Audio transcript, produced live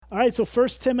All right, so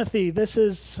First Timothy, this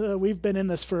is, we've been in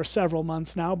this for several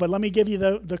months now, but let me give you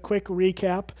the quick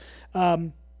recap.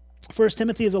 1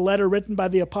 Timothy is a letter written by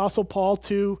the Apostle Paul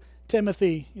to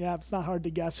Timothy. Yeah, it's not hard to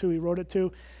guess who he wrote it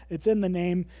to. It's in the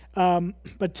name.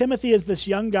 But Timothy is this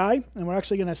young guy, and we're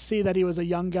actually going to see that he was a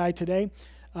young guy today.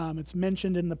 It's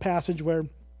mentioned in the passage where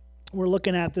we're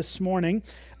looking at this morning.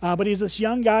 But he's this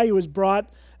young guy who was brought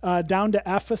down to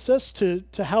Ephesus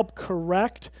to help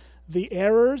correct the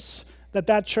errors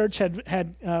that church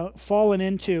had fallen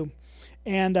into.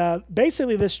 And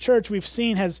basically this church we've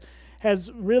seen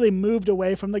has really moved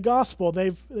away from the gospel.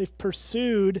 They've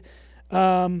pursued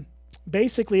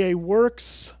basically a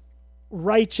works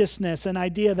righteousness, an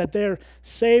idea that they're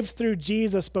saved through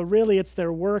Jesus, but really it's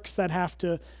their works that have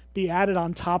to be added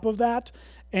on top of that.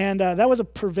 And that was a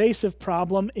pervasive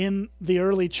problem in the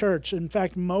early church. In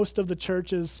fact, most of the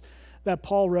churches that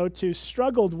Paul wrote to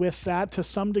struggled with that to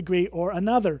some degree or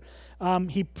another.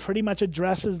 He pretty much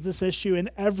addresses this issue in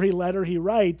every letter he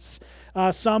writes,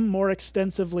 some more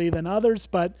extensively than others,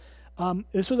 but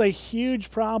this was a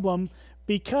huge problem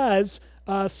because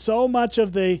so much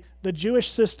of the Jewish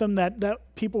system that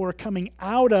people were coming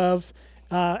out of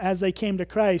as they came to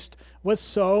Christ was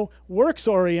so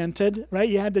works-oriented, right?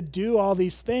 You had to do all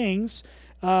these things,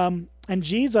 and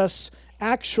Jesus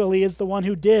actually is the one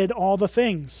who did all the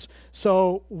things.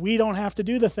 So we don't have to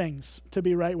do the things to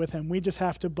be right with him. We just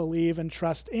have to believe and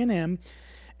trust in him.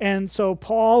 And so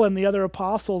Paul and the other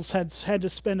apostles had to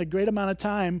spend a great amount of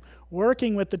time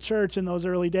working with the church in those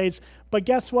early days. But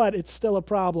guess what? It's still a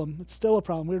problem. It's still a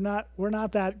problem. We're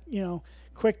not that,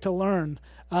 quick to learn.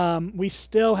 We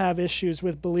still have issues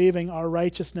with believing our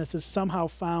righteousness is somehow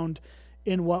found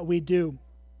in what we do.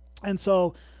 And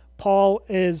so Paul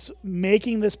is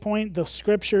making this point. The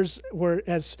scriptures were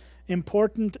as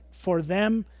important for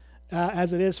them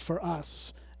as it is for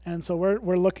us. And so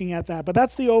we're looking at that. But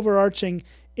that's the overarching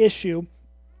issue.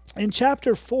 In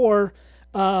chapter 4,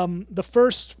 the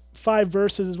first 5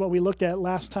 verses is what we looked at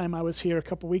last time I was here a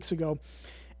couple weeks ago.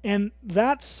 And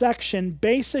that section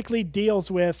basically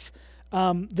deals with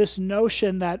this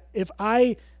notion that if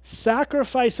I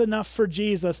sacrifice enough for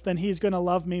Jesus, then he's going to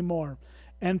love me more.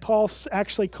 And Paul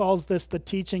actually calls this the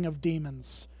teaching of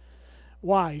demons.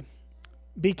 Why?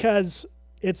 Because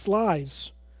it's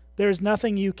lies. There's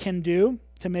nothing you can do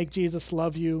to make Jesus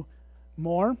love you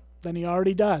more than he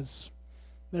already does.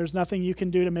 There's nothing you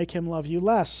can do to make him love you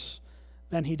less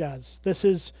than he does. This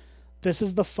is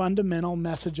the fundamental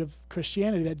message of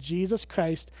Christianity, that Jesus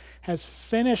Christ has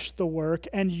finished the work,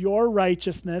 and your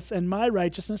righteousness and my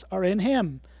righteousness are in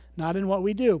him, not in what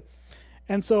we do.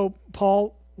 And so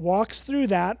Paul walks through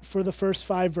that for the first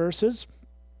 5 verses.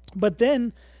 But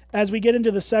then, as we get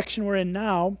into the section we're in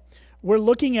now, we're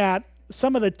looking at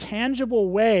some of the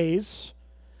tangible ways.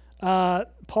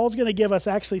 Paul's going to give us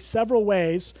actually several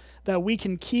ways that we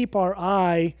can keep our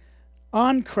eye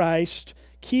on Christ,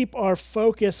 keep our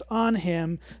focus on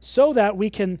him, so that we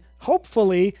can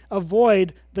hopefully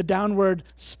avoid the downward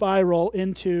spiral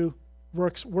into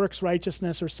works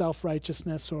righteousness or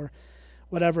self-righteousness or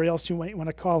whatever else you might want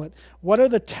to call it. What are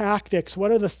the tactics?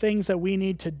 What are the things that we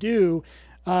need to do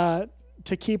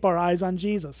to keep our eyes on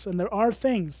Jesus? And there are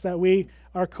things that we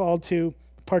are called to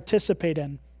participate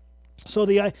in. So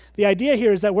the idea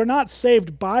here is that we're not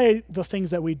saved by the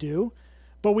things that we do,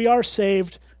 but we are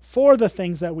saved for the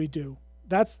things that we do.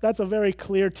 That's a very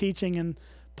clear teaching in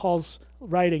Paul's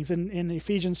writings. In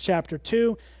Ephesians chapter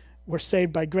 2, we're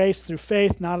saved by grace through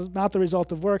faith, not the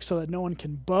result of works, so that no one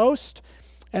can boast.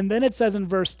 And then it says in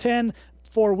verse 10,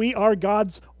 for we are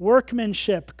God's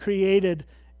workmanship created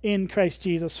in Christ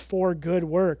Jesus for good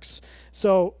works.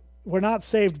 So we're not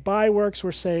saved by works,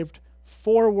 we're saved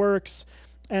for works.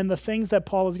 And the things that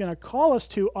Paul is going to call us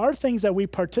to are things that we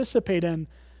participate in,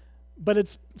 but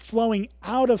it's flowing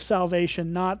out of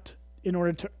salvation, not in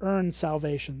order to earn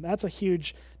salvation. That's a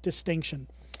huge distinction.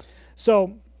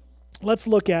 So let's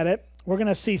look at it. We're going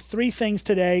to see 3 things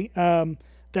today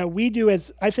that we do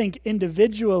as, I think,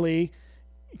 individually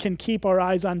can keep our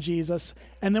eyes on Jesus.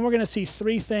 And then we're going to see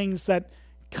 3 things that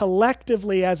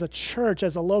collectively as a church,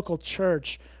 as a local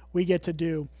church, we get to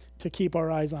do to keep our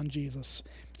eyes on Jesus.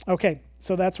 Okay,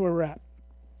 so that's where we're at.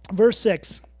 Verse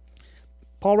 6,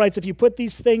 Paul writes, if you put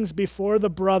these things before the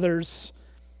brothers,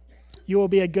 you will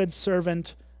be a good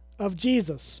servant of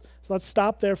Jesus. So let's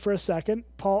stop there for a second.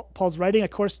 Paul's writing, of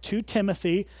course, to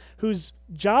Timothy, whose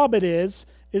job it is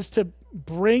to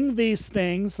bring these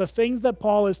things, the things that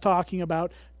Paul is talking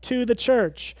about, to the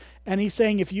church. And he's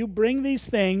saying, if you bring these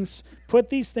things, put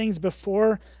these things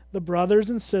before the brothers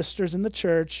and sisters in the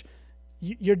church,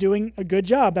 you're doing a good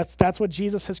job. That's what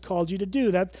Jesus has called you to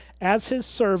do. That as his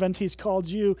servant, he's called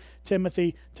you,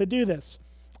 Timothy, to do this.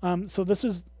 So this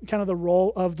is kind of the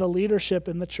role of the leadership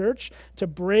in the church, to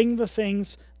bring the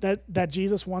things that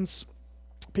Jesus wants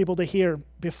people to hear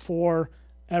before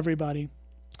everybody.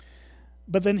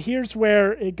 But then here's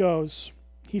where it goes.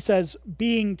 He says,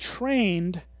 being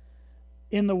trained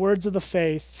in the words of the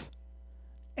faith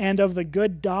and of the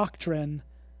good doctrine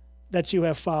that you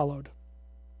have followed.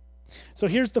 So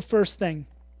here's the first thing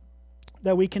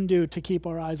that we can do to keep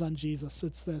our eyes on Jesus.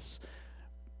 It's this.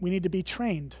 We need to be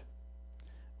trained.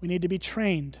 We need to be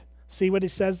trained. See what he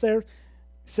says there? He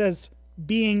says,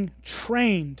 being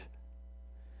trained.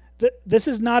 This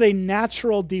is not a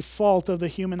natural default of the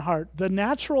human heart. The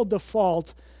natural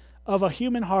default of a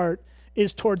human heart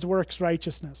is towards works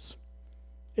righteousness.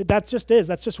 That just is.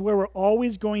 That's just where we're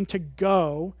always going to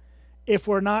go if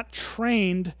we're not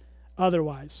trained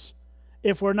otherwise.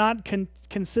 If we're not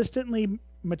consistently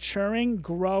maturing,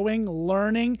 growing,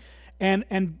 learning,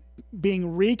 and being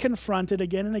reconfronted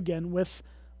again and again with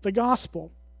the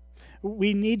gospel.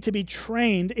 We need to be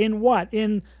trained in what?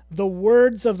 In the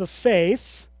words of the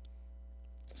faith.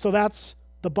 So that's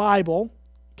the Bible,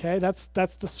 okay? That's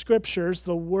the scriptures,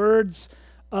 the words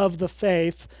of the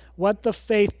faith. What the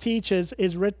faith teaches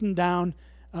is written down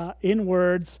in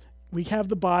words. We have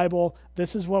the Bible.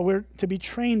 This is what we're to be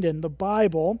trained in, the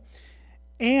Bible.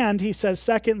 And he says,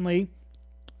 secondly,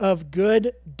 of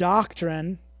good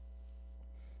doctrine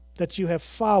that you have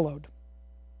followed.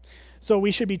 So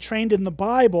we should be trained in the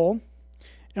Bible,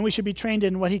 and we should be trained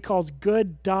in what he calls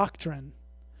good doctrine.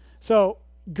 So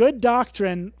good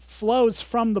doctrine flows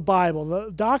from the Bible. The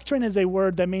doctrine is a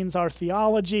word that means our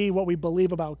theology, what we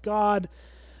believe about God.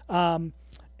 And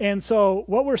so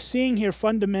what we're seeing here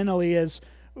fundamentally is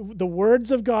the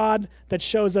words of God that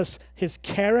shows us his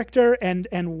character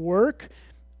and work,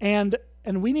 and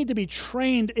we need to be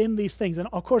trained in these things. And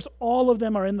of course, all of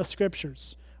them are in the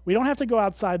scriptures. We don't have to go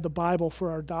outside the Bible for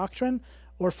our doctrine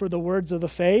or for the words of the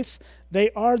faith.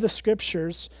 They are the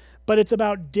scriptures, but it's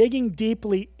about digging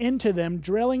deeply into them,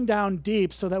 drilling down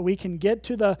deep so that we can get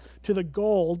to the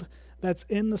gold that's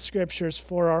in the scriptures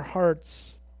for our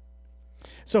hearts.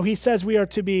 So he says we are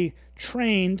to be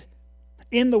trained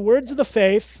in the words of the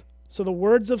faith, so the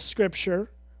words of scripture,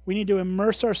 we need to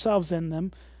immerse ourselves in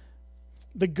them.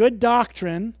 The good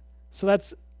doctrine, so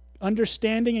that's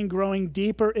understanding and growing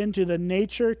deeper into the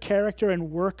nature, character,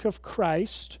 and work of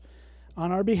Christ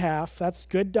on our behalf. That's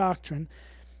good doctrine.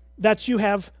 That you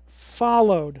have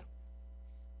followed.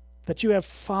 That you have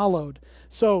followed.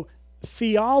 So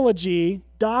theology,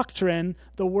 doctrine,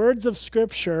 the words of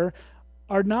Scripture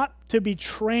are not to be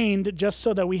trained just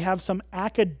so that we have some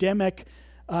academic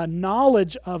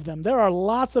knowledge of them. There are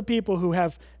lots of people who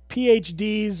have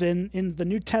PhDs in the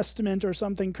New Testament or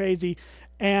something crazy,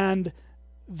 and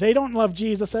they don't love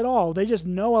Jesus at all. They just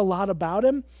know a lot about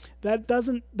him. That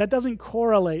doesn't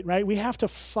correlate, right? We have to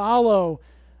follow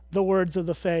the words of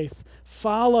the faith,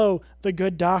 follow the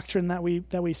good doctrine that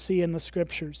we see in the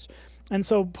scriptures. And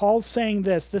so Paul's saying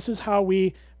this is how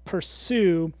we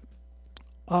pursue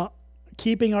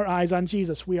keeping our eyes on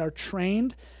Jesus. We are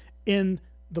trained in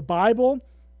the Bible,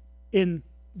 in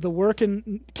the work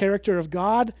and character of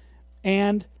God,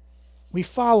 and we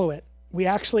follow it. We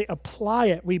actually apply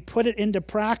it. We put it into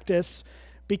practice,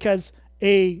 because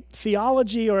a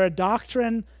theology or a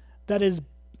doctrine that is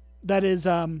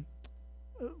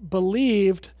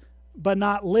believed but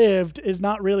not lived is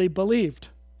not really believed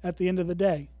at the end of the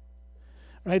day,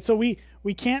 right? So we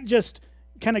can't just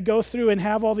kind of go through and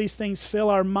have all these things fill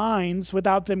our minds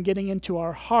without them getting into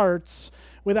our hearts,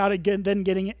 without it then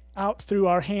getting out through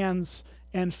our hands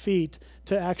and feet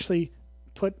to actually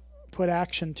put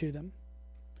action to them.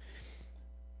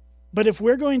 But if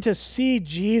we're going to see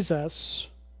Jesus,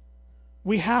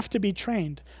 we have to be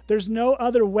trained. There's no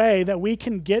other way that we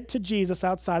can get to Jesus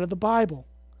outside of the Bible.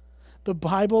 The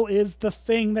Bible is the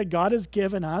thing that God has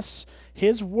given us.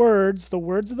 His words, the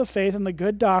words of the faith and the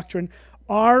good doctrine,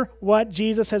 are what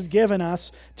Jesus has given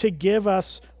us to give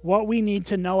us what we need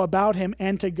to know about him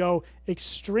and to go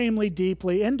extremely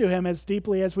deeply into him, as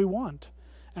deeply as we want,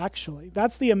 actually.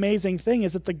 That's the amazing thing,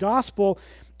 is that the gospel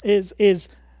is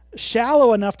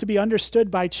shallow enough to be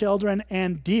understood by children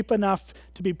and deep enough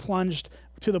to be plunged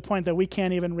to the point that we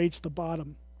can't even reach the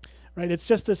bottom, right? It's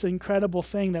just this incredible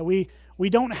thing that we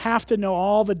don't have to know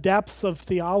all the depths of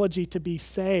theology to be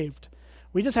saved.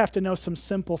 We just have to know some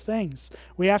simple things.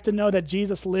 We have to know that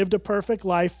Jesus lived a perfect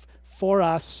life for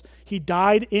us. He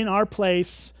died in our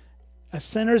place, a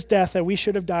sinner's death that we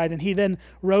should have died, and he then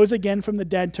rose again from the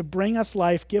dead to bring us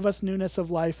life, give us newness of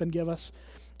life, and give us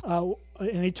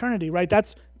in eternity, right?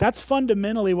 That's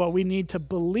fundamentally what we need to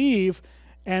believe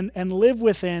and live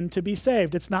within to be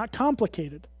saved. It's not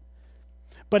complicated,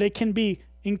 but it can be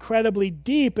incredibly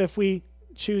deep if we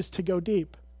choose to go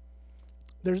deep.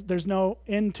 There's no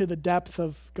end to the depth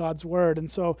of God's word, and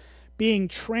so being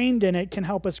trained in it can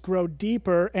help us grow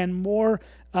deeper and more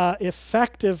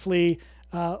effectively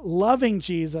loving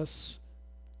Jesus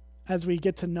as we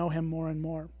get to know him more and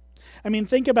more. I mean,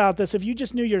 think about this. If you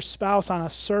just knew your spouse on a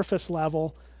surface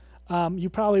level, you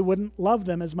probably wouldn't love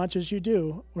them as much as you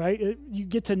do, right? You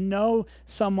get to know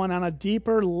someone on a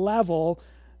deeper level,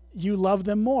 you love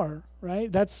them more,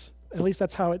 right? At least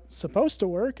that's how it's supposed to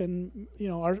work. And,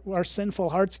 our sinful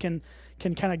hearts can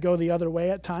kind of go the other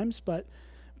way at times. But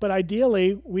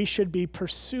ideally, we should be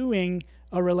pursuing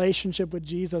a relationship with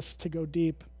Jesus to go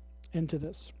deep into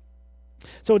this.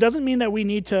 So it doesn't mean that we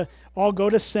need to all go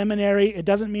to seminary. It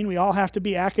doesn't mean we all have to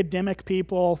be academic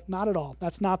people. Not at all.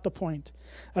 That's not the point.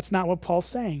 That's not what Paul's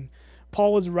saying.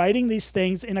 Paul was writing these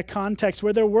things in a context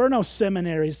where there were no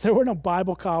seminaries, there were no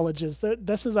Bible colleges.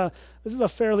 This is a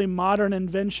fairly modern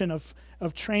invention of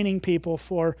training people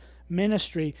for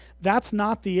ministry. That's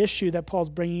not the issue that Paul's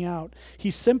bringing out.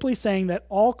 He's simply saying that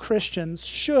all Christians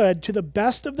should, to the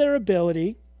best of their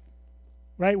ability,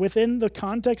 right, within the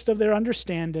context of their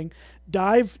understanding,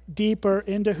 dive deeper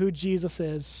into who Jesus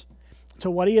is,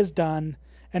 to what he has done,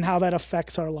 and how that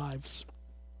affects our lives.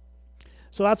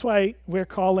 So that's why we're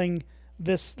calling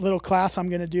this little class I'm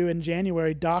going to do in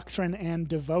January Doctrine and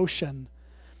Devotion,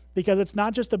 because it's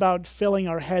not just about filling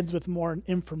our heads with more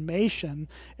information.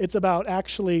 It's about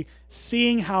actually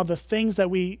seeing how the things that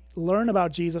we learn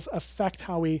about Jesus affect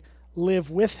how we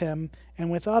live with him and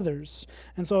with others.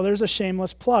 And so there's a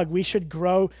shameless plug. We should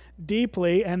grow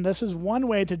deeply, and this is one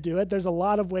way to do it. There's a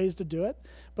lot of ways to do it,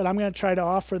 but I'm going to try to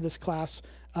offer this class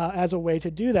as a way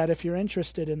to do that if you're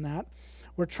interested in that.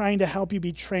 We're trying to help you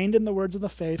be trained in the words of the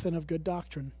faith and of good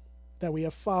doctrine that we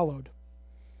have followed.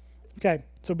 Okay,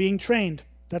 so being trained,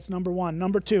 that's number one.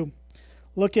 Number two,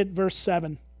 look at verse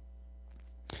 7.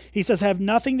 He says, have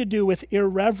nothing to do with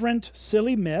irreverent,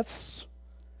 silly myths.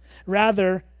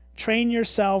 Rather, train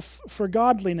yourself for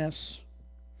godliness.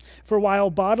 For while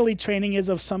bodily training is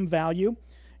of some value,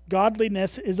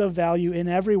 godliness is of value in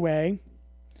every way,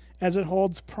 as it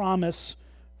holds promise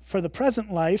for the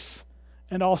present life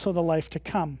and also the life to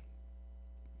come.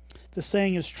 The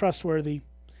saying is trustworthy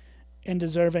and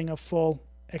deserving of full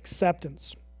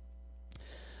acceptance.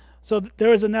 So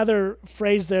there is another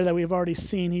phrase there that we've already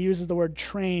seen. He uses the word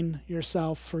train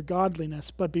yourself for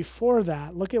godliness. But before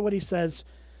that, look at what he says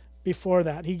before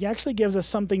that. He actually gives us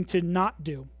something to not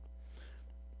do.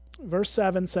 Verse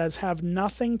 7 says, have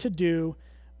nothing to do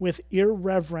with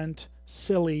irreverent,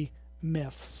 silly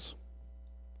myths.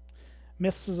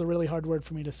 Myths is a really hard word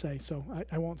for me to say, so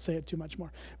I won't say it too much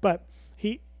more. But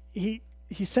he's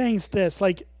saying this,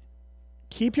 like,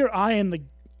 keep your eye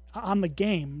on the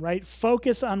game, right?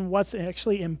 Focus on what's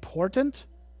actually important.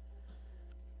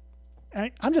 And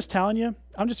I'm just telling you,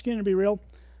 I'm just going to be real.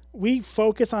 We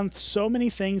focus on so many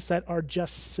things that are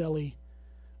just silly,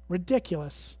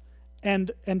 ridiculous,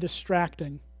 and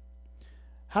distracting.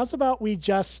 How's about we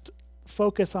just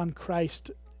focus on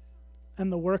Christ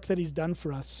and the work that he's done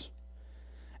for us?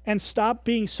 And stop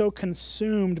being so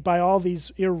consumed by all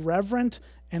these irreverent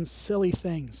and silly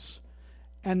things.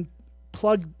 And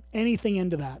plug anything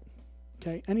into that.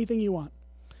 Okay? Anything you want.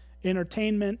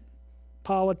 Entertainment,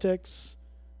 politics,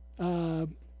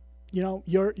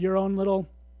 your own little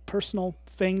personal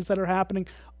things that are happening.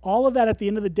 All of that at the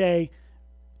end of the day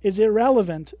is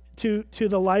irrelevant to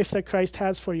the life that Christ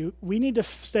has for you. We need to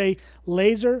stay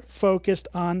laser focused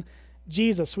on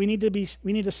Jesus. We need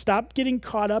to stop getting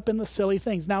caught up in the silly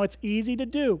things. Now, it's easy to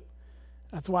do.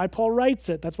 That's why Paul writes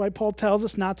it. That's why Paul tells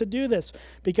us not to do this,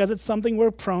 because it's something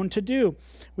we're prone to do.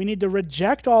 We need to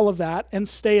reject all of that and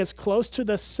stay as close to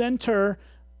the center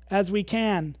as we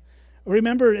can.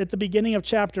 Remember at the beginning of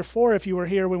chapter 4, if you were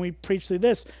here when we preached through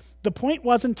this, the point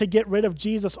wasn't to get rid of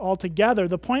Jesus altogether.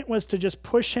 The point was to just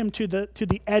push him to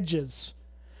the edges.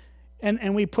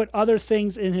 And we put other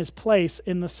things in his place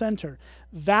in the center.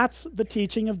 That's the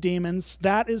teaching of demons.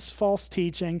 That is false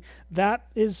teaching. That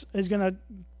is going to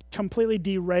completely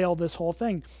derail this whole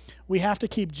thing. We have to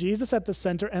keep Jesus at the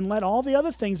center and let all the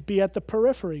other things be at the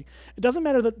periphery. It doesn't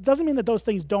mean that those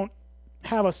things don't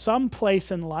have some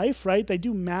place in life, right? They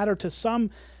do matter to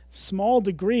some small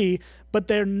degree, but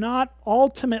they're not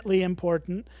ultimately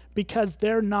important because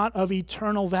they're not of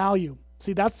eternal value.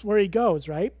 See, that's where he goes,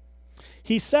 right?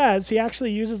 He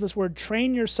actually uses this word,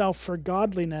 train yourself for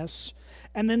godliness,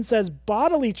 and then says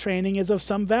bodily training is of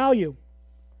some value.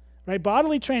 right?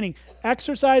 Bodily training,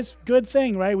 exercise, good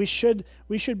thing, right? We should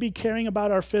be caring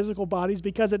about our physical bodies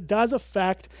because it does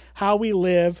affect how we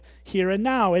live here and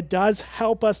now. It does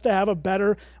help us to have a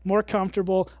better, more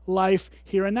comfortable life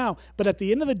here and now. But at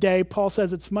the end of the day, Paul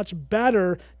says it's much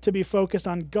better to be focused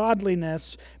on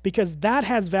godliness because that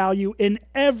has value in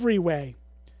every way.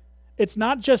 It's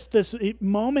not just this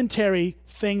momentary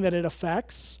thing that it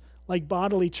affects, like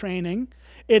bodily training.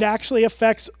 It actually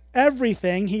affects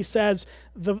everything. He says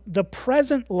the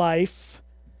present life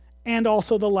and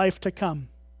also the life to come.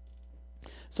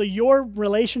 So your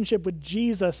relationship with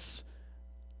Jesus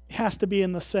has to be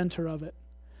in the center of it.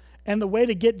 And the way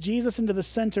to get Jesus into the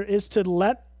center is to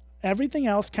let everything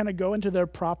else kind of go into their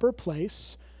proper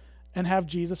place and have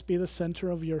Jesus be the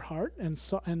center of your heart and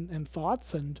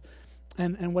thoughts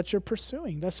and what you're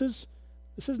pursuing. This is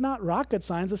not rocket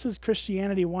science. This is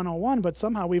Christianity 101, but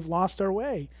somehow we've lost our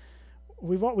way.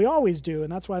 We always do,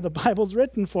 and that's why the Bible's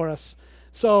written for us.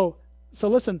 So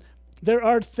listen, there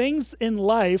are things in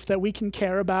life that we can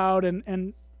care about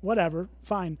and whatever,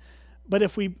 fine. But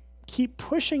if we keep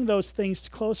pushing those things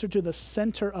closer to the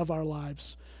center of our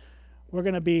lives, we're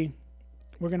going to be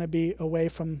away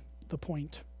from the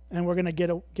point, and we're going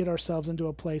to get ourselves into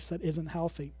a place that isn't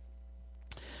healthy.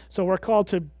 So we're called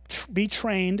to be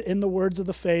trained in the words of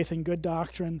the faith and good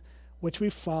doctrine, which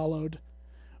we followed.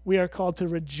 We are called to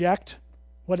reject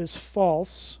what is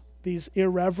false, these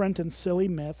irreverent and silly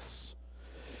myths.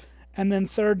 And then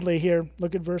thirdly here,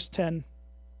 look at verse 10.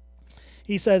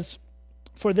 He says,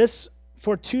 For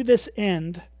to this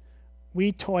end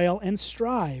we toil and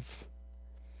strive,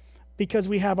 because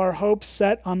we have our hope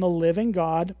set on the living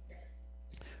God,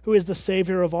 who is the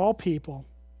Savior of all people,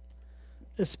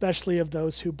 especially of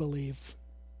those who believe.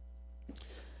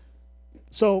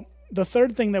 So the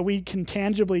third thing that we can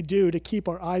tangibly do to keep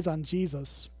our eyes on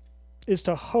Jesus is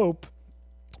to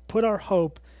put our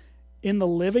hope in the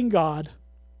living God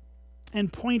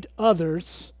and point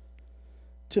others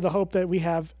to the hope that we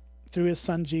have through his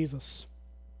son Jesus.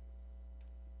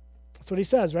 That's what he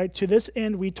says, right? To this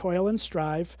end we toil and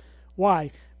strive.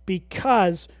 Why?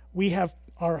 Because we have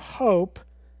our hope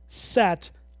set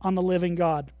on the living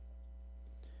God.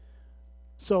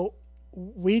 So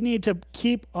we need to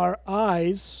keep our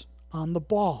eyes on the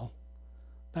ball.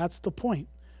 That's the point.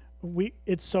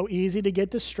 It's so easy to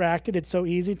get distracted. It's so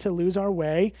easy to lose our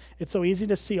way. It's so easy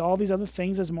to see all these other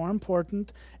things as more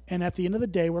important. And at the end of the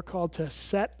day, we're called to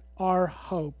set our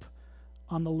hope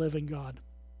on the living God,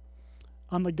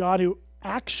 on the God who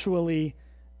actually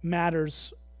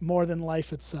matters more than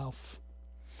life itself.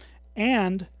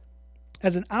 And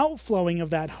as an outflowing of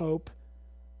that hope,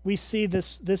 we see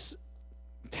this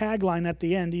tagline at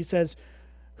the end. He says,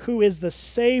 who is the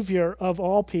Savior of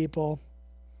all people,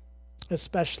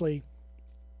 especially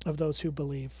of those who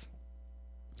believe.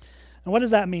 And what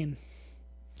does that mean?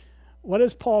 What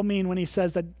does Paul mean when he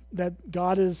says that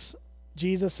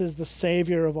Jesus is the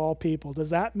Savior of all people? Does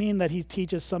that mean that he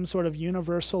teaches some sort of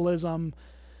universalism,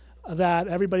 that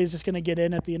everybody's just going to get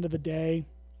in at the end of the day?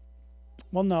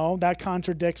 Well, no, that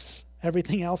contradicts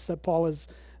everything else that Paul has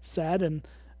said and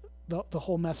the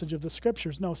whole message of the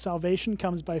Scriptures. No, salvation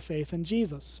comes by faith in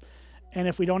Jesus. And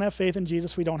if we don't have faith in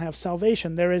Jesus, we don't have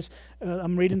salvation. There is,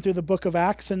 I'm reading through the book of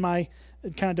Acts in my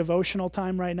kind of devotional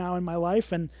time right now in my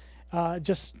life, and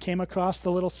just came across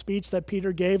the little speech that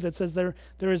Peter gave that says there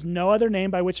is no other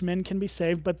name by which men can be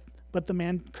saved but the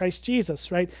man Christ Jesus,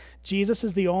 right? Jesus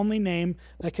is the only name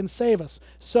that can save us.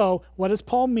 So what does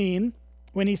Paul mean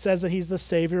when he says that he's the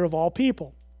Savior of all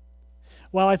people?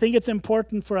 Well, I think it's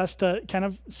important for us to kind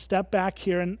of step back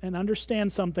here and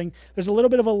understand something. There's a little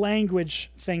bit of a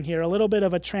language thing here, a little bit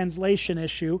of a translation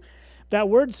issue. That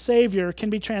word Savior can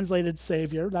be translated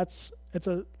Savior. It's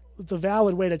a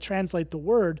valid way to translate the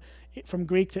word from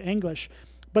Greek to English.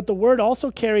 But the word also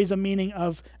carries a meaning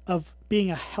of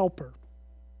being a helper.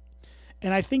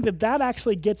 And I think that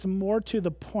actually gets more to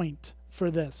the point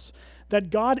for this, that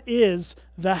God is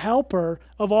the helper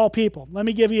of all people. Let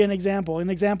me give you an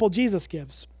example Jesus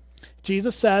gives.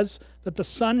 Jesus says that the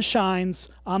sun shines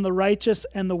on the righteous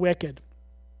and the wicked.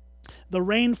 The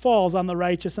rain falls on the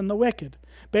righteous and the wicked.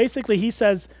 Basically, he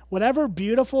says, whatever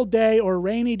beautiful day or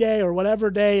rainy day or whatever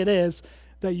day it is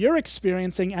that you're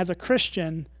experiencing as a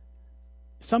Christian,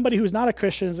 somebody who's not a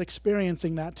Christian is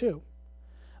experiencing that too.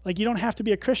 Like, you don't have to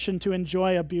be a Christian to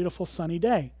enjoy a beautiful sunny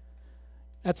day.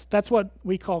 That's what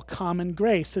we call common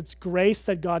grace. It's grace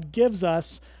that God gives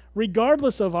us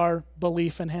regardless of our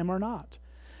belief in him or not.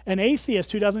 An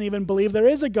atheist who doesn't even believe there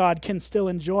is a God can still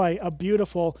enjoy a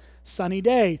beautiful sunny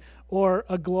day. or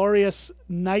a glorious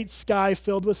night sky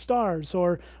filled with stars,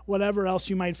 or whatever else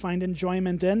you might find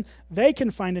enjoyment in, they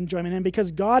can find enjoyment in,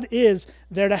 because God is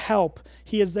there to help.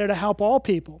 He is there to help all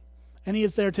people. And he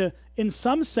is there to, in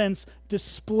some sense,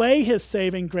 display his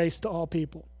saving grace to all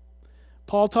people.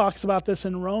 Paul talks about this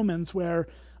in Romans, where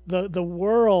the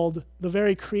world, the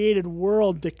very created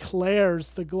world, declares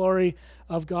the glory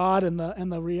of God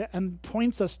and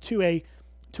points us to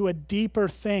a deeper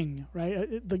thing,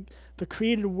 right? The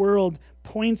created world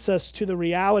points us to the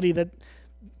reality that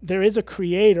there is a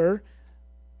creator,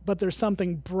 but there's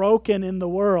something broken in the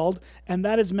world, and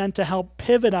that is meant to help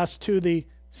pivot us to the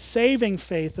saving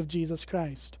faith of Jesus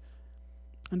Christ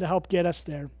and to help get us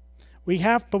there.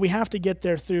 But we have to get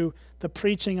there through the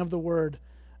preaching of the word,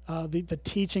 the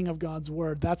teaching of God's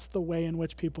word. That's the way in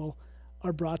which people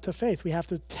are brought to faith. We have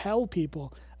to tell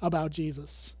people about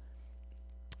Jesus.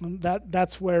 And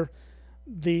that's where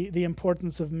the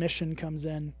importance of mission comes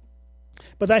in.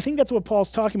 But I think that's what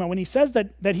Paul's talking about. When he says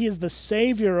that he is the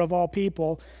Savior of all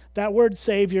people, that word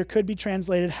Savior could be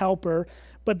translated helper,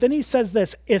 but then he says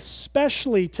this,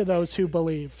 especially to those who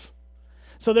believe.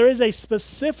 So there is a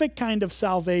specific kind of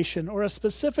salvation or a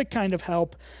specific kind of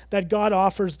help that God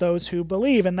offers those who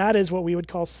believe, and that is what we would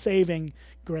call saving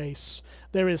grace.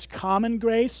 There is common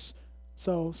grace,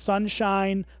 so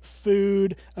sunshine,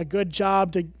 food, a good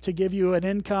job to give you an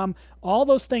income, all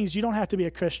those things. You don't have to be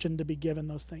a Christian to be given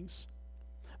those things.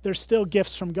 They're still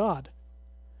gifts from God.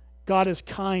 God is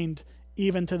kind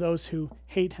even to those who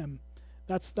hate him.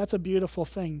 That's a beautiful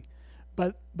thing.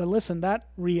 But listen, that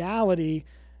reality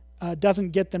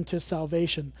doesn't get them to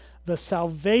salvation. The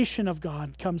salvation of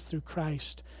God comes through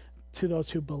Christ to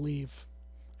those who believe.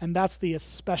 And that's the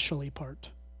especially part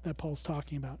that Paul's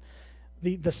talking about.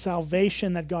 The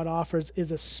salvation that God offers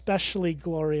is especially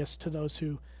glorious to those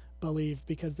who believe,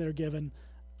 because they're given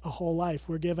a whole life.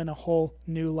 We're given a whole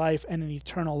new life and an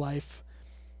eternal life.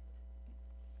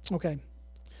 Okay,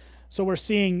 so we're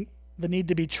seeing the need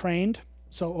to be trained.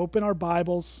 So open our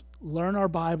Bibles, learn our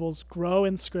Bibles, grow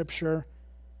in Scripture.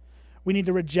 We need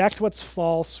to reject what's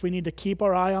false. We need to keep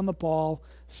our eye on the ball,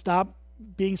 stop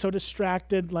being so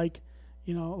distracted like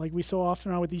we so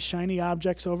often are with these shiny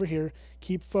objects over here.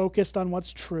 Keep focused on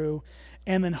what's true,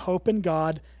 and then hope in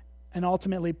God, and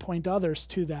ultimately point others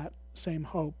to that same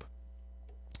hope.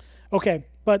 Okay,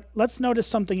 but let's notice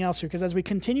something else here, because as we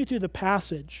continue through the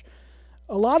passage,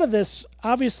 a lot of this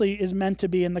obviously is meant to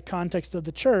be in the context of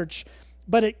the church,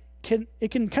 but it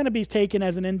can kind of be taken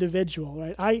as an individual,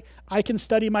 right? I can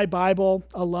study my Bible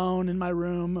alone in my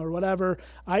room or whatever.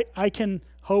 I can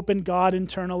hope in God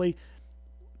internally.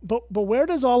 But where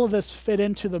does all of this fit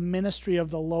into the ministry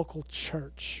of the local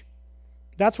church?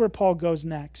 That's where Paul goes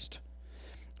next.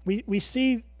 We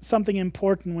see something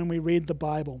important when we read the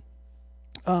Bible.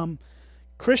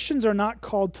 Christians are not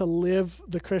called to live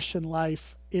the Christian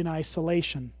life in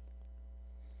isolation.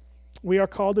 We are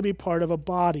called to be part of a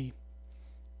body,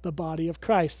 the body of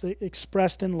Christ,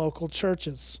 expressed in local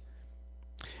churches.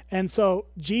 And so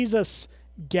Jesus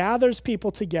gathers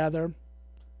people together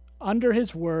under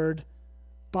his word,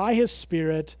 by his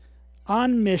Spirit,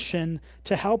 on mission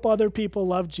to help other people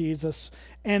love Jesus.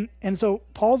 And so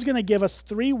Paul's going to give us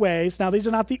 3 ways. Now, these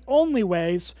are not the only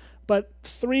ways, but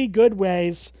 3 good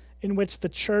ways in which the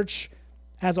church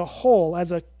as a whole,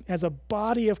 as a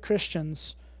body of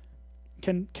Christians,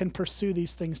 can pursue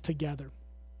these things together.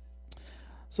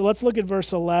 So let's look at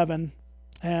verse 11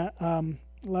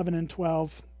 and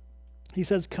 12. He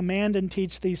says, "Command and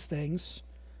teach these things.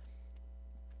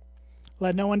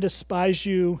 Let no one despise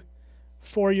you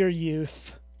for your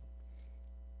youth,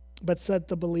 but set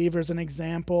the believers an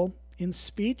example in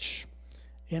speech,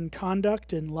 in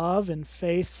conduct, in love, in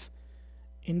faith,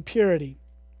 in purity."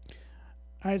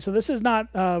 All right, so this is not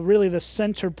really the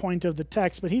center point of the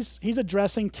text, but he's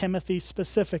addressing Timothy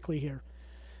specifically here.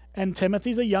 And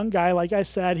Timothy's a young guy. Like I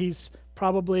said, he's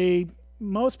probably,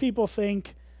 most people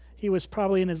think he was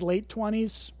probably in his late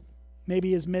 20s,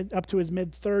 maybe up to his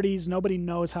mid-30s. Nobody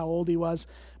knows how old he was.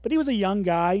 But he was a young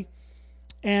guy.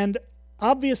 And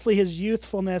obviously his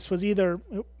youthfulness was either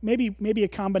maybe a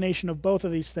combination of both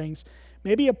of these things.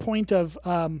 Maybe a point of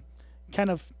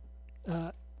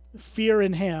fear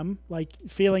in him, like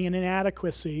feeling an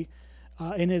inadequacy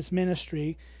in his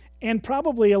ministry, and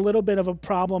probably a little bit of a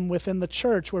problem within the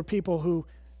church where people who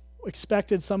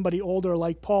expected somebody older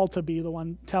like Paul to be the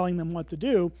one telling them what to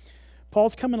do.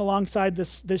 Paul's coming alongside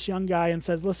this young guy and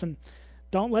says, listen,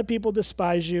 don't let people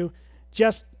despise you.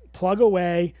 Just plug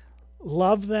away,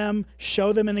 love them,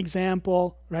 show them an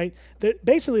example, right?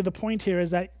 Basically, the point here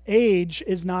is that age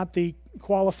is not the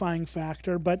qualifying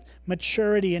factor, but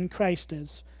maturity in Christ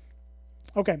is.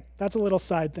 Okay, that's a little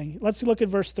side thing. Let's look at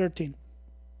verse 13.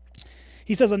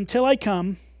 He says, until I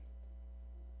come,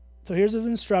 so here's his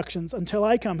instructions. Until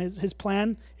I come, his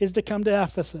plan is to come to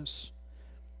Ephesus.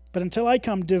 But until I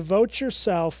come, devote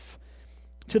yourself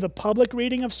to the public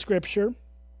reading of Scripture,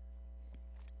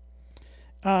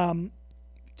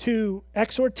 to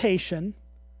exhortation,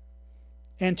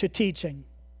 and to teaching.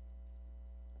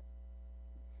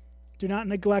 Do not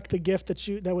neglect the gift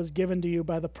that was given to you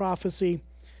by the prophecy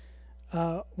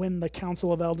when the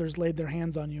council of elders laid their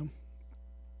hands on you.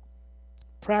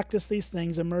 Practice these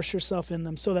things, immerse yourself in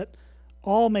them, so that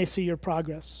all may see your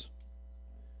progress.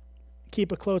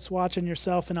 Keep a close watch on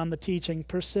yourself and on the teaching.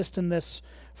 Persist in this,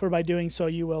 for by doing so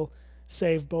you will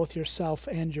save both yourself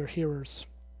and your hearers.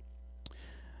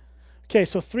 Okay,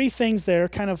 so 3 things there,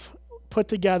 kind of put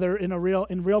together in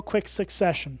real quick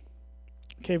succession.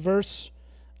 Okay, verse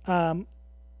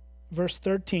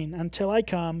 13. Until I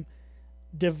come,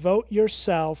 devote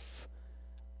yourself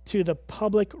to the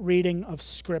public reading of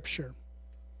Scripture.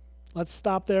 Let's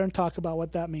stop there and talk about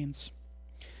what that means.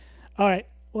 All right,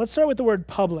 let's start with the word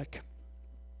public.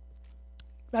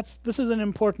 This is an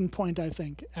important point, I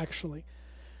think, actually.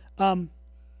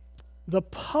 The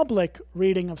public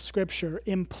reading of Scripture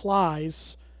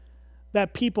implies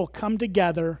that people come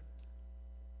together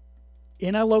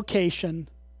in a location,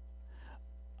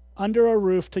 under a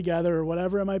roof together, or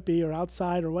whatever it might be, or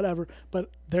outside, or whatever, but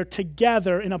they're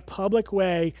together in a public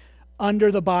way under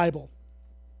the Bible.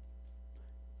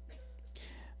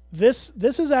 This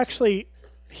is actually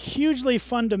hugely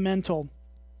fundamental,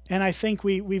 and I think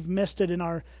we've missed it in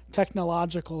our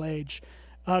technological age.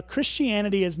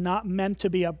 Christianity is not meant to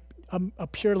be a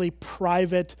purely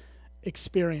private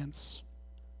experience.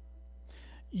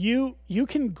 You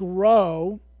can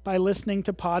grow by listening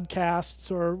to podcasts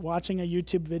or watching a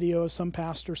YouTube video of some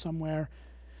pastor somewhere,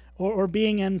 or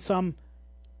being in some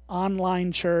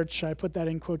online church. I put that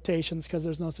in quotations because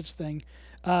there's no such thing.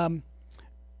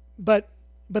 But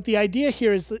the idea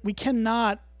here is that we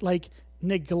cannot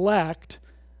neglect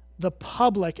the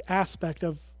public aspect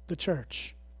of the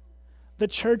church. The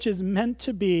church is meant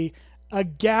to be a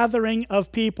gathering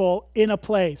of people in a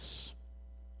place.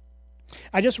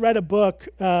 I just read a book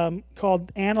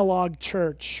called Analog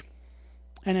Church,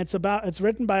 and it's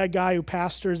written by a guy who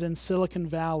pastors in Silicon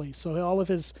Valley. So all of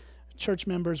his church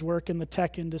members work in the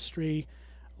tech industry.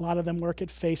 A lot of them work at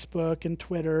Facebook and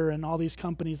Twitter and all these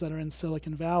companies that are in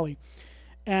Silicon Valley.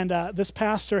 And this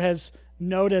pastor has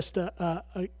noticed a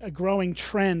growing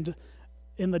trend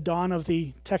in the dawn of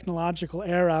the technological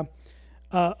era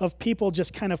of people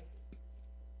just kind of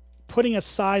putting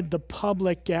aside the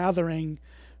public gathering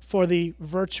for the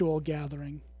virtual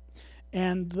gathering.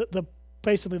 And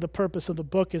basically the purpose of the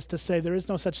book is to say there is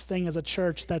no such thing as a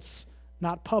church that's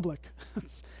not public.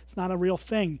 It's not a real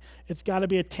thing. It's got to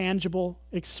be a tangible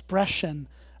expression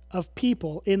of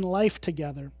people in life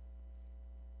together.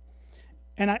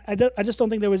 And I just don't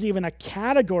think there was even a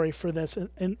category for this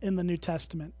in the New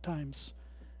Testament times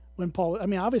when Paul,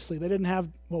 obviously they didn't have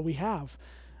what we have,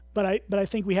 but I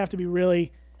think we have to be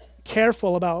really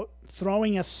careful about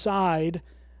throwing aside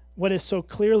what is so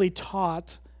clearly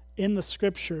taught in the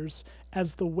Scriptures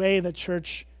as the way the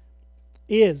church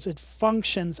is. It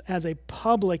functions as a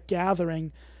public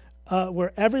gathering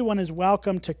where everyone is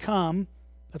welcome to come.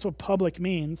 That's what public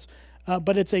means.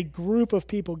 But it's a group of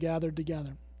people gathered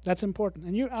together. That's important.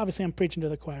 And obviously I'm preaching to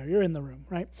the choir. You're in the room,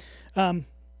 right?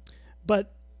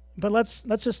 But let's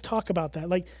just talk about that.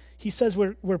 Like he says,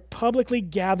 we're publicly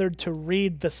gathered to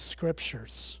read the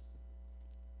Scriptures.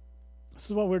 This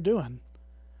is what we're doing.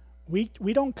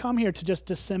 We don't come here to just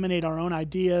disseminate our own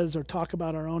ideas or talk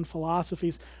about our own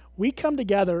philosophies. We come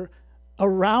together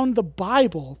around the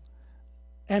Bible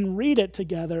and read it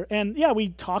together. And yeah, we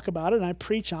talk about it and I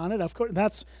preach on it. Of course,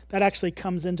 that actually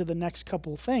comes into the next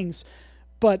couple things.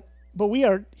 But we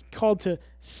are called to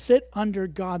sit under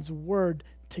God's word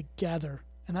together.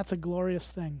 And that's a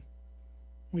glorious thing.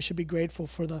 We should be grateful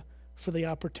for the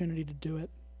opportunity to do it.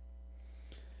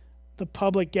 The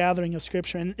public gathering of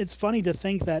Scripture. And it's funny to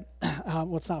think that,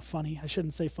 well, it's not funny. I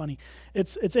shouldn't say funny.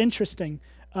 It's interesting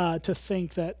to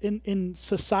think that in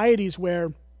societies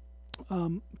where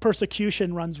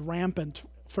persecution runs rampant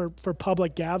for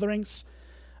public gatherings,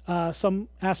 some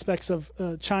aspects of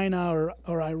China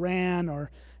or Iran,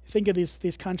 or think of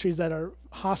these countries that are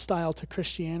hostile to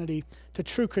Christianity, to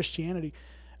true Christianity.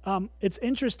 It's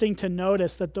interesting to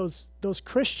notice that those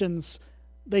Christians,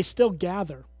 they still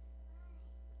gather.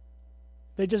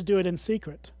 They just do it in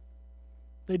secret.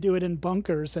 They do it in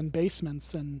bunkers and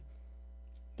basements, and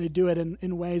they do it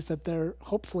in ways that they're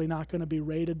hopefully not going to be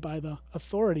raided by the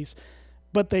authorities.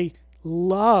 But they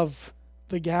love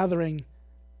the gathering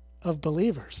of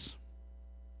believers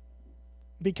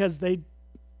because they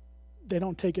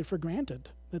don't take it for granted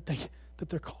that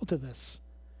they're called to this.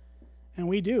 And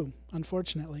we do,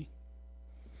 unfortunately.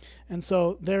 And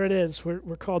so there it is.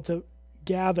 We're called to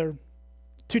gather,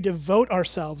 to devote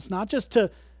ourselves, not just to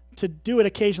do it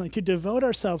occasionally, to devote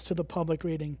ourselves to the public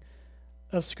reading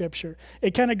of Scripture.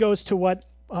 It kind of goes to what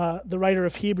the writer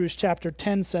of Hebrews chapter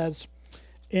 10 says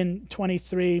in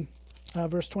 23,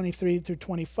 verse 23 through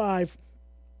 25.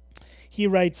 He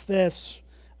writes this.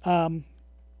 Let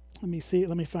me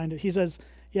find it. He says,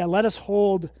 let us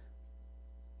hold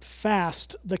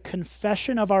fast the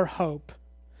confession of our hope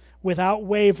without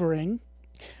wavering,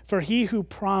 for he who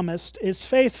promised is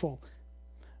faithful.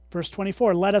 Verse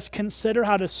 24, let us consider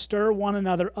how to stir one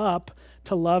another up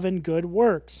to love and good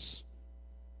works,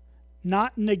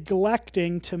 not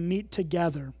neglecting to meet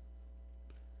together.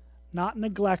 Not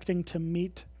neglecting to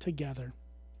meet together.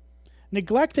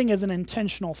 Neglecting is an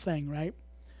intentional thing, right?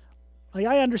 Like,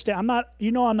 I understand. I'm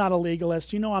not a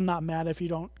legalist. I'm not mad if you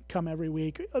don't come every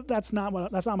week. That's not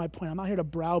my point. I'm not here to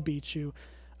browbeat you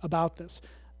about this.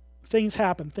 Things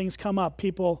happen. Things come up.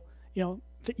 People,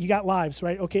 you got lives,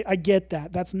 right? Okay, I get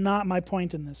that. That's not my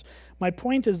point in this. My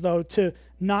point is, though, to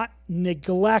not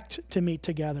neglect to meet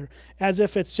together as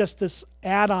if it's just this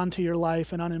add-on to your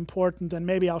life and unimportant, and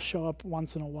maybe I'll show up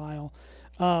once in a while.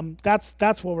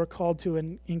 That's what we're called to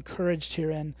and encouraged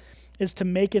herein, is to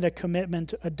make it a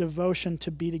commitment, a devotion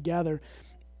to be together.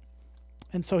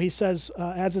 And so he says,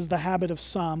 as is the habit of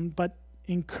some, but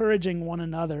encouraging one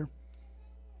another,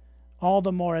 all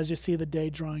the more as you see the day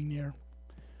drawing near.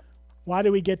 Why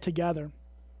do we get together?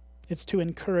 It's to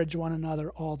encourage one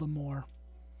another all the more.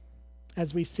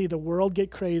 As we see the world get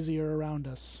crazier around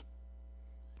us,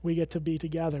 we get to be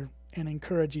together and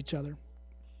encourage each other.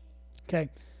 Okay,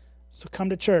 so come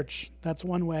to church. That's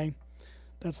one way.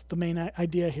 That's the main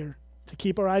idea here. To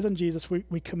keep our eyes on Jesus,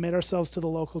 we commit ourselves to the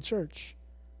local church.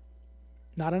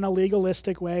 Not in a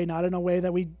legalistic way, not in a way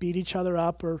that we beat each other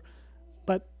up,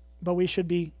 but we should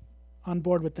be on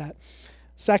board with that.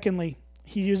 Secondly,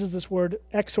 he uses this word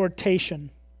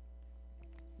exhortation.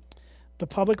 The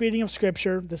public reading of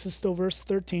Scripture, this is still verse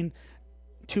 13,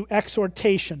 to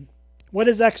exhortation. What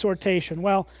is exhortation?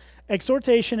 Well,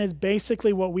 exhortation is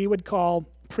basically what we would call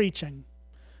preaching.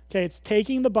 Okay, it's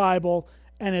taking the Bible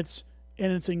and it's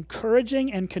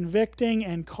encouraging and convicting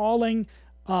and calling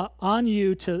on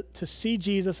you to see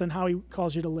Jesus and how he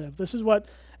calls you to live. This is what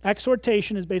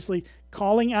exhortation is, basically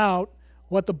calling out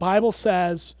what the Bible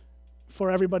says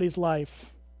for everybody's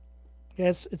life. Okay,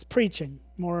 it's preaching,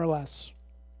 more or less.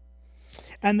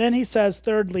 And then he says,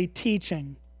 thirdly,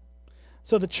 teaching.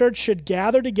 So the church should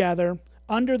gather together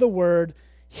under the word,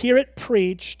 hear it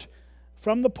preached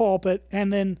from the pulpit,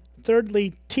 and then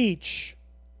thirdly, teach.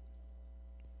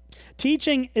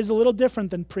 Teaching is a little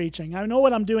different than preaching. I know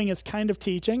what I'm doing is kind of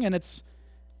teaching, and it's,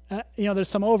 there's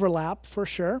some overlap for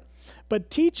sure. But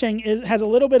teaching has a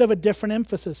little bit of a different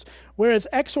emphasis, whereas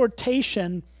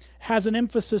exhortation has an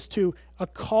emphasis to a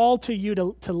call to you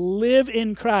to live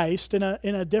in Christ in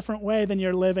a different way than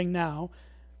you're living now.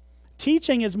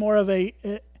 Teaching is more of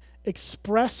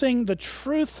expressing the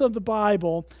truths of the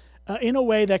Bible in a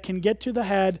way that can get to the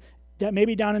head, that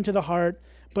maybe down into the heart,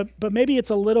 but maybe it's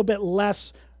a little bit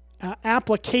less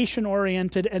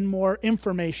application-oriented and more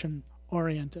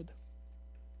information-oriented.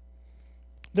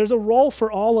 There's a role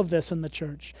for all of this in the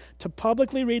church, to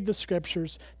publicly read the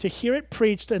Scriptures, to hear it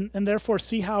preached and therefore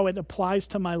see how it applies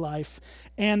to my life,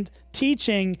 and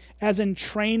teaching as in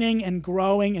training and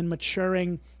growing and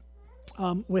maturing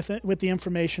with the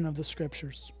information of the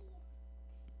Scriptures.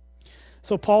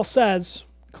 So Paul says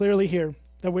clearly here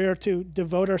that we are to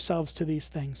devote ourselves to these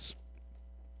things.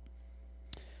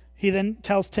 He then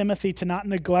tells Timothy to not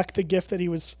neglect the gift that he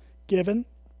was given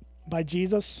by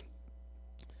Jesus,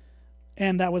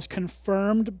 and that was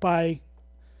confirmed by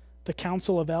the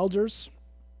Council of Elders.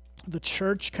 The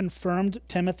church confirmed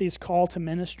Timothy's call to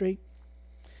ministry.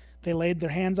 They laid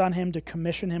their hands on him to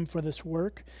commission him for this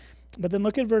work. But then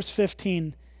look at verse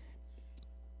 15.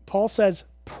 Paul says,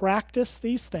 practice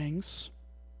these things,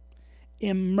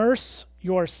 immerse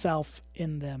yourself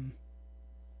in them.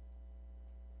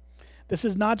 This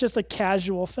is not just a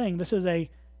casual thing. This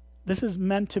is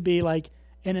meant to be like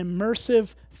an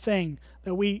immersive thing,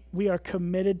 that we are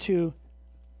committed to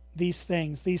these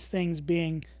things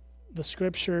being the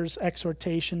Scriptures,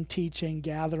 exhortation, teaching,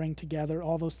 gathering together,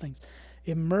 all those things.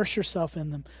 Immerse yourself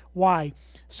in them. Why?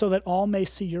 So that all may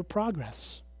see your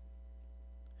progress.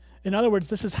 In other words,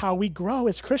 this is how we grow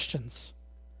as Christians.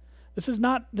 This is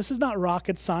not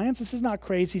rocket science. This is not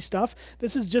crazy stuff.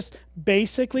 This is just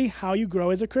basically how you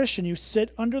grow as a Christian. You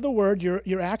sit under the word,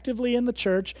 you're actively in the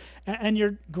church, and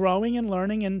you're growing and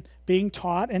learning and being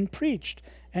taught and preached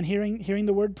and hearing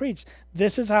the word preached.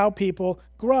 This is how people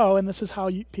grow, and this is how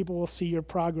people will see your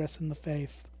progress in the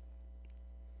faith.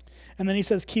 And then he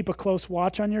says, keep a close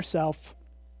watch on yourself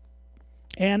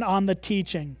and on the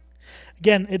teaching.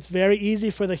 Again, it's very easy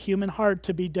for the human heart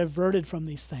to be diverted from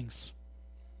these things.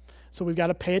 So we've got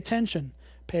to pay attention.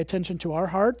 Pay attention to our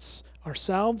hearts,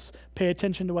 ourselves. Pay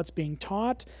attention to what's being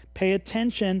taught. Pay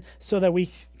attention so that we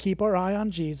keep our eye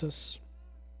on Jesus.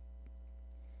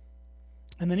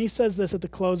 And then he says this at the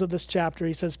close of this chapter.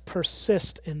 He says,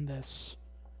 persist in this.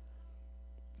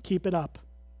 Keep it up.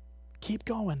 Keep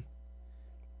going.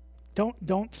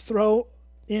 Don't throw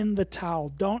in the towel.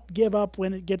 Don't give up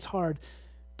when it gets hard.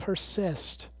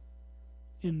 Persist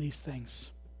in these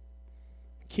things.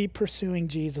 Keep pursuing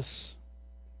Jesus,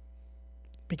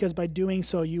 because by doing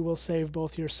so, you will save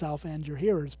both yourself and your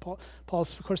hearers.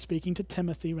 Paul's, of course, speaking to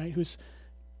Timothy, right, who's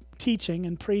teaching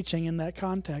and preaching in that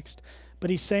context.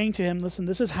 But he's saying to him, listen,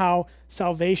 this is how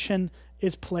salvation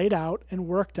is played out and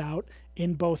worked out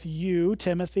in both you,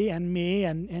 Timothy, and me,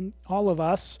 and all of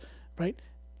us, right,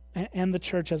 and the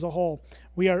church as a whole.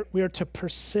 We are to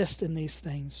persist in these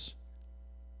things.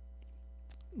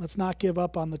 Let's not give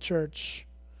up on the church.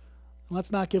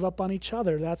 Let's not give up on each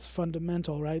other. That's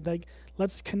fundamental, right?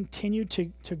 Let's continue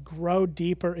to grow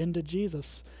deeper into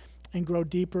Jesus and grow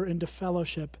deeper into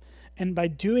fellowship. And by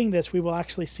doing this, we will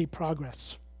actually see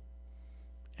progress.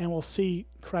 And we'll see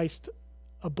Christ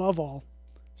above all,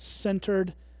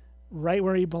 centered right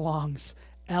where he belongs,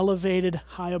 elevated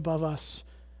high above us,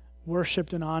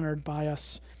 worshiped and honored by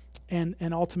us, and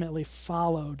ultimately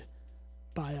followed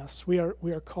by us. We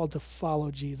are called to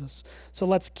follow Jesus. So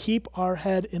let's keep our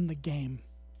head in the game.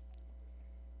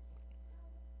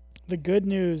 The good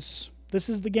news, this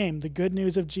is the game, the good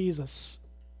news of Jesus,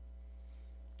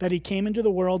 that he came into the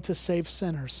world to save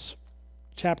sinners.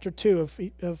 Chapter 2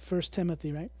 of 1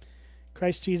 Timothy, right?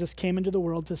 Christ Jesus came into the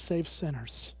world to save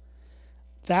sinners.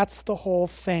 That's the whole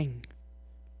thing.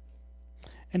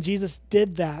 And Jesus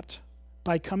did that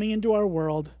by coming into our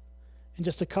world. In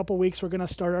just a couple weeks, we're going to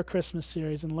start our Christmas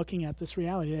series and looking at this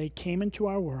reality that he came into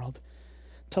our world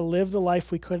to live the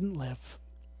life we couldn't live.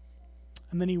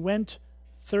 And then he went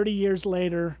 30 years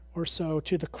later or so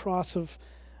to the cross of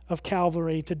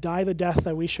Calvary to die the death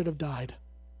that we should have died.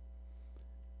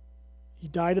 He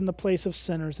died in the place of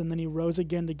sinners, and then he rose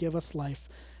again to give us life.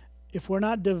 If we're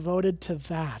not devoted to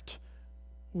that,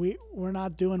 we're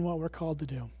not doing what we're called to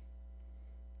do.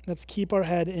 Let's keep our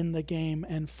head in the game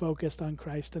and focused on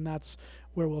Christ, and that's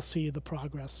where we'll see the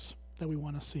progress that we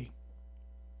want to see.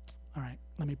 All right,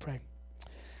 let me pray.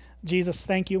 Jesus,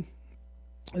 thank you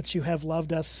that you have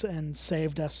loved us and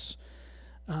saved us,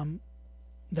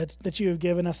 that you have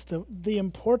given us the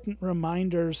important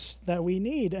reminders that we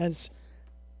need as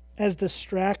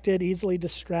easily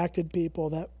distracted people,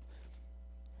 that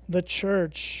the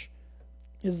church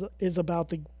is about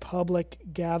the public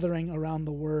gathering around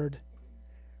the word,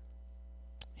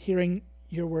 hearing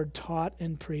your word taught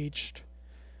and preached.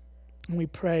 And we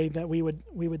pray that we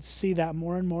would see that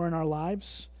more and more in our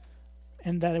lives,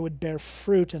 and that it would bear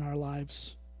fruit in our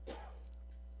lives.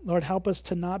 Lord, help us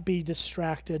to not be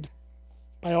distracted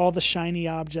by all the shiny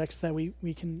objects that we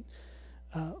can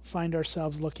find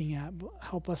ourselves looking at.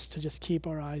 Help us to just keep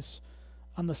our eyes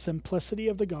on the simplicity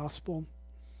of the gospel,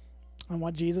 on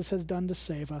what Jesus has done to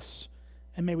save us,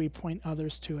 and may we point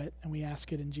others to it, and we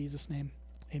ask it in Jesus' name.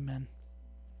 Amen.